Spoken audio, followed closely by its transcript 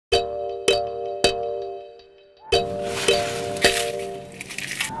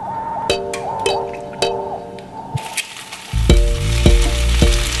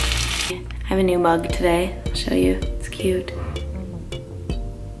new mug today. I'll show you, it's cute.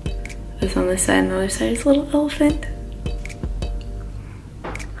 This on this side, and the other side is a little elephant. Do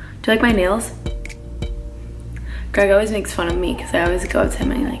you like my nails? Greg always makes fun of me because I always go up to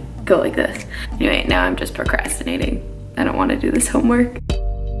him and like go like this. Anyway, now I'm just procrastinating. I don't want to do this homework.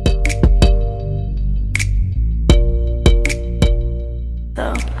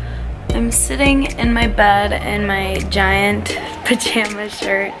 So I'm sitting in my bed in my giant pajama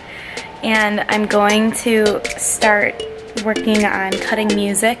shirt, and I'm going to start working on cutting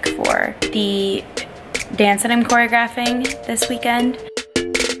music for the dance that I'm choreographing this weekend.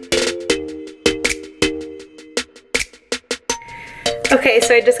 Okay,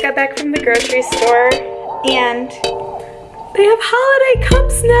 so I just got back from the grocery store and they have holiday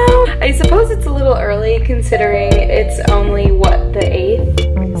cups now. I suppose it's a little early considering it's only, what, the 8th?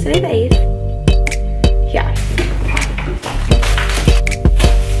 Is today the 8th? Yeah.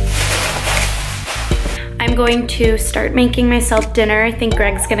 I'm going to start making myself dinner. I think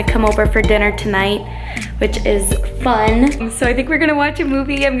Greg's gonna come over for dinner tonight, which is fun. So I think we're gonna watch a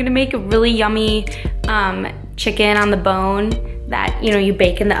movie. I'm gonna make a really yummy chicken on the bone that, you know, you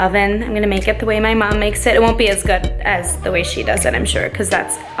bake in the oven. I'm gonna make it the way my mom makes it. It won't be as good as the way she does it, I'm sure, because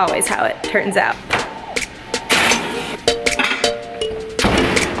that's always how it turns out.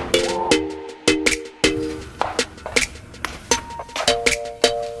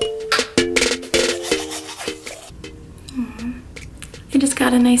 I just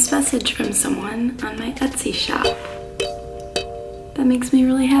got a nice message from someone on my Etsy shop. That makes me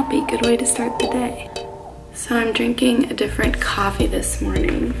really happy. Good way to start the day. So I'm drinking a different coffee this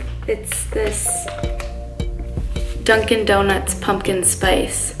morning. It's this Dunkin' Donuts pumpkin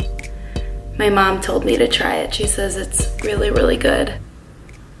spice. My mom told me to try it. She says it's really, really good.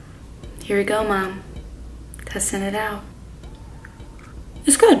 Here we go, Mom. Testing it out.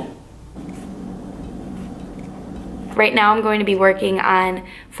 It's good. Right now I'm going to be working on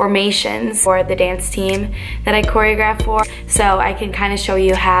formations for the dance team that I choreograph for, so I can kind of show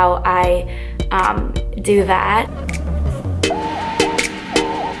you how I do that.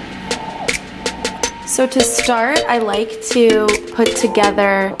 So to start, I like to put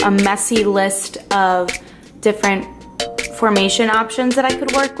together a messy list of different formation options that I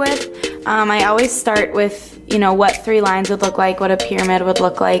could work with. I always start with, you know, what 3 lines would look like, what a pyramid would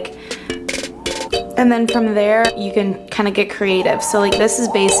look like. And then from there, you can kind of get creative. So like this is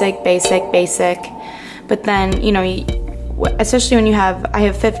basic, basic, basic. But then, you know, especially when I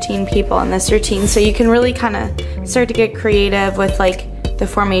have 15 people in this routine, so you can really kind of start to get creative with like the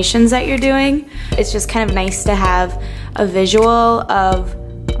formations that you're doing. It's just kind of nice to have a visual of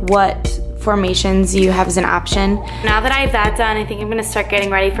what formations you have as an option. Now that I have that done, I think I'm gonna start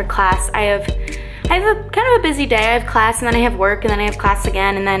getting ready for class. I have kind of a busy day. I have class and then I have work and then I have class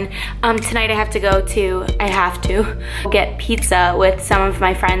again, and then tonight I have to get pizza with some of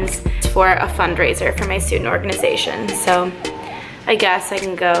my friends for a fundraiser for my student organization. So I guess I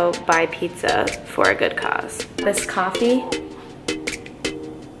can go buy pizza for a good cause. This coffee,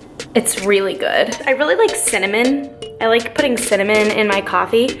 it's really good. I really like cinnamon. I like putting cinnamon in my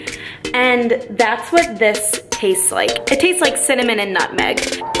coffee, and that's what this tastes like. It tastes like cinnamon and nutmeg.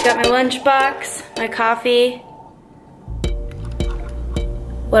 Got my lunchbox, my coffee.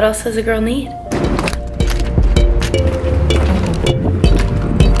 What else does a girl need?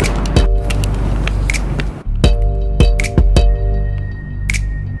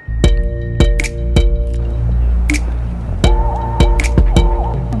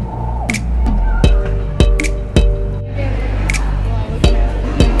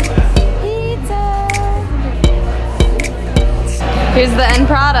 Here's the end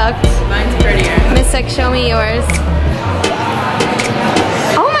product. Mine's prettier. Mystic, show me yours.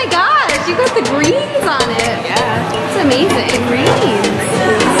 Oh my gosh, you got the greens on it. Yeah. It's amazing. Greens.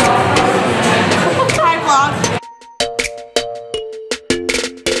 Hi, vlog.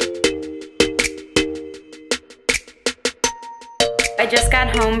 I just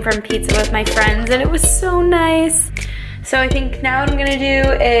got home from pizza with my friends and it was so nice. So I think now what I'm gonna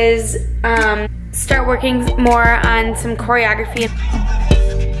do is start working more on some choreography.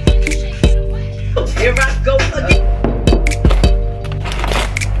 Here I go again.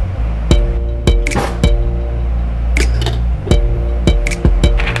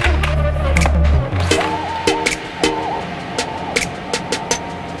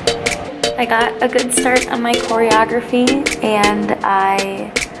 I got a good start on my choreography and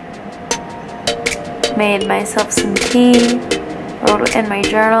I made myself some tea, wrote in my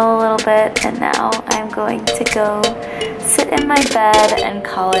journal a little bit, and now I'm going to go sit in my bed and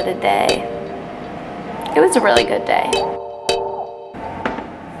call it a day. It was a really good day.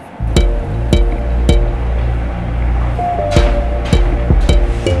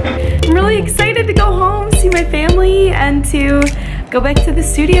 really excited to go home, see my family, and to go back to the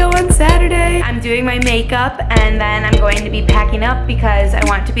studio on Saturday. I'm doing my makeup and then I'm going to be packing up because I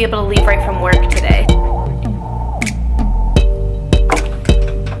want to be able to leave right from work today.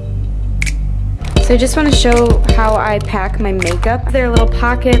 So I just want to show how I pack my makeup. They're little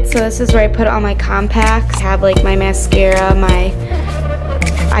pockets, so this is where I put all my compacts. I have like my mascara, my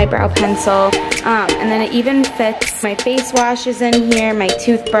eyebrow pencil, and then it even fits my face wash is in here, my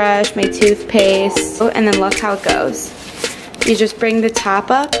toothbrush, my toothpaste, and then look how it goes. You just bring the top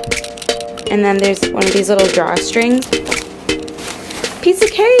up, and then there's one of these little drawstrings. Piece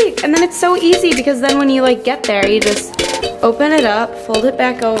of cake! And then it's so easy because then when you like get there, you just open it up, fold it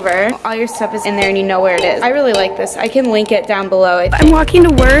back over. All your stuff is in there and you know where it is. I really like this. I can link it down below. I'm walking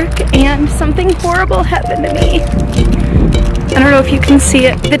to work and something horrible happened to me. I don't know if you can see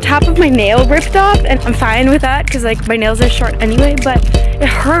it. The top of my nail ripped off and I'm fine with that because like my nails are short anyway, but it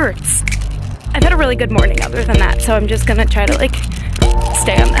hurts. I've had a really good morning other than that, so I'm just gonna try to like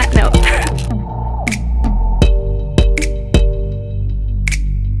stay on that note.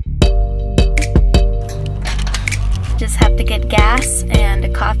 Just have to get gas and a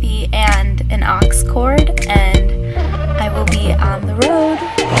coffee and an aux cord and I will be on the road.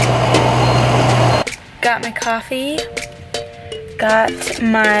 Got my coffee, got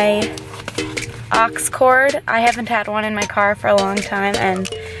my aux cord. I haven't had one in my car for a long time and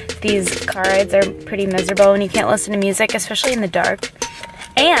these car rides are pretty miserable when you can't listen to music, especially in the dark.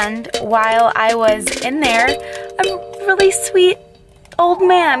 And while I was in there, a really sweet old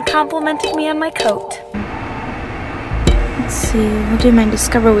man complimented me on my coat. Let's see, we'll do my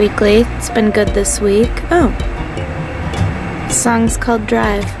Discover Weekly. It's been good this week. Oh, the song's called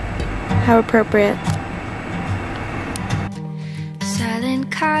Drive. How appropriate.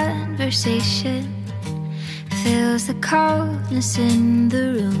 Silent conversation fills the coldness in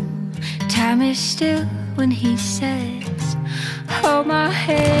the room. Time is still when he says, hold my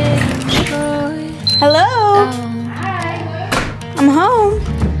hand, Troy. Hello. Oh. Hi. I'm home.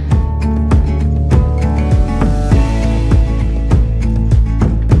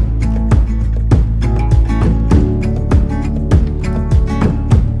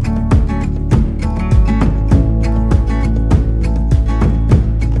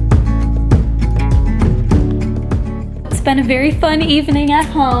 It's been a very fun evening at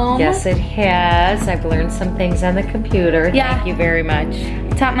home. Yes, it has. I've learned some things on the computer. Yeah. Thank you very much. I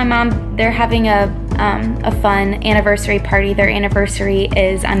taught my mom, they're having a fun anniversary party. Their anniversary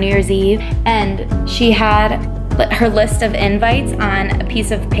is on New Year's Eve, and she had her list of invites on a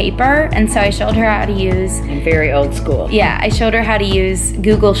piece of paper, and so I showed her how to use... I'm very old school. Yeah, I showed her how to use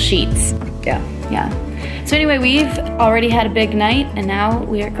Google Sheets. Yeah. Yeah. So anyway, we've already had a big night, and now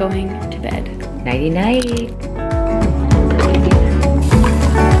we are going to bed. Nighty-night.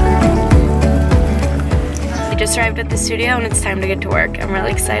 Just arrived at the studio and it's time to get to work. I'm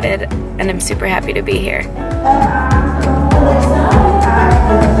really excited and I'm super happy to be here.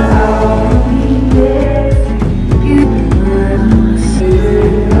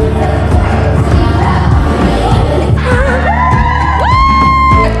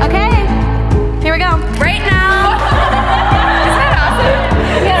 Okay, here we go. Right now, isn't that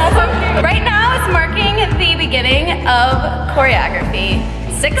awesome? Yeah, awesome. Right now is marking the beginning of choreography.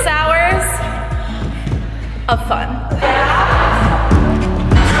 6 hours of fun.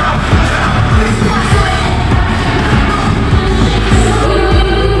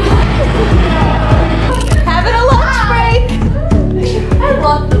 Having a lunch break. I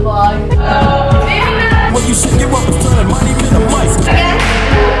love the vlog. Well, you should give up a turn, money to the mice.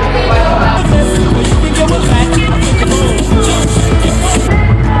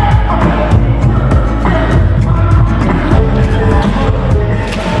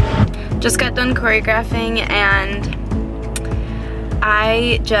 Just got done choreographing and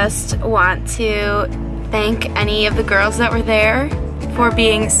I just want to thank any of the girls that were there for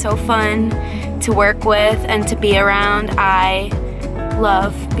being so fun to work with and to be around. I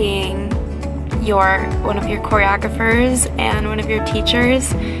love being one of your choreographers and one of your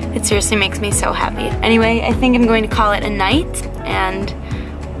teachers. It seriously makes me so happy. Anyway, I think I'm going to call it a night and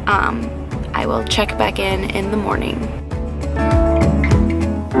I will check back in the morning.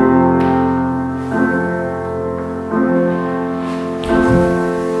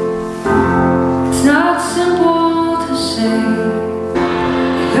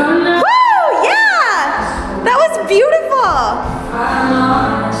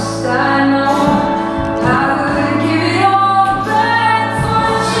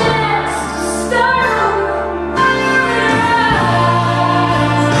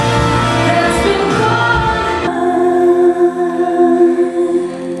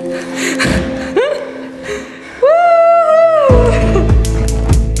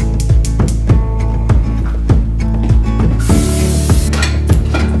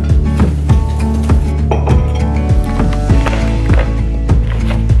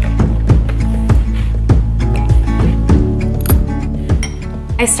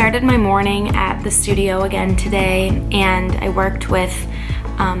 I started my morning at the studio again today, and I worked with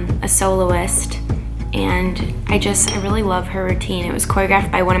a soloist, and I really love her routine. It was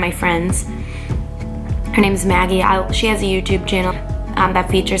choreographed by one of my friends. Her name's Maggie. She has a YouTube channel that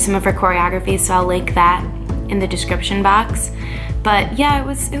features some of her choreography, so I'll link that in the description box. But yeah, it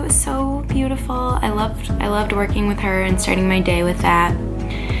was so beautiful. I loved working with her and starting my day with that.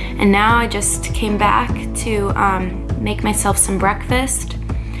 And now I just came back to make myself some breakfast,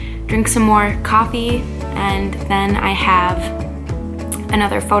 drink some more coffee, and then I have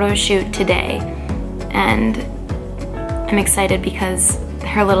another photo shoot today. And I'm excited because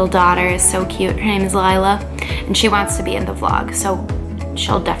her little daughter is so cute. Her name is Lila, and she wants to be in the vlog, so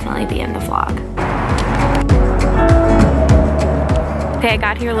she'll definitely be in the vlog. Okay, I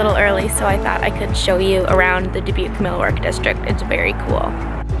got here a little early, so I thought I could show you around the Dubuque Millwork District. It's very cool.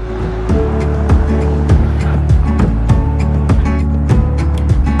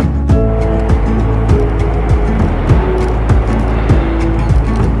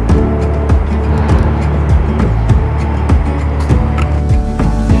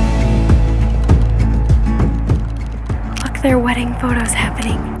 There are wedding photos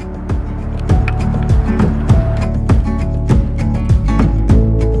happening.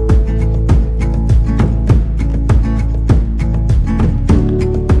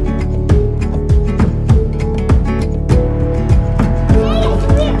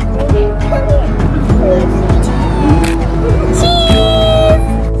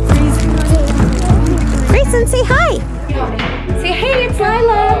 Grayson, say hi. Say hey, it's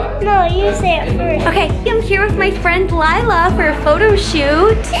Lila. No, you say it first. Okay, I'm here with my friend Lila for a photo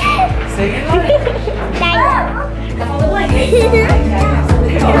shoot.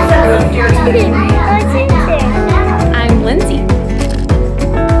 I'm Lindsey.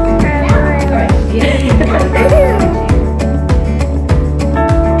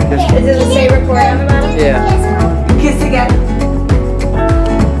 Is it the same recording on the bottom? Yeah. Kiss again.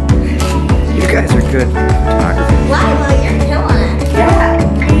 You guys are good photography. Lila, you're killing it.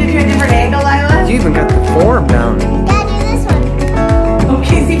 Yeah. Can you do a different angle, Lila? You even got the form down. Dad, do this one. Oh,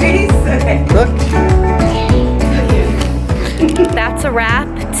 kissy face? Okay. Look. That's a wrap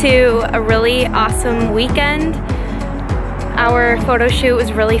to a really awesome weekend. Our photo shoot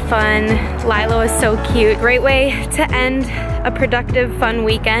was really fun. Lila was so cute. Great way to end a productive, fun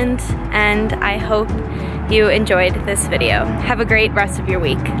weekend, and I hope you enjoyed this video. Have a great rest of your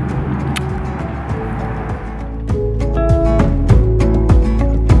week.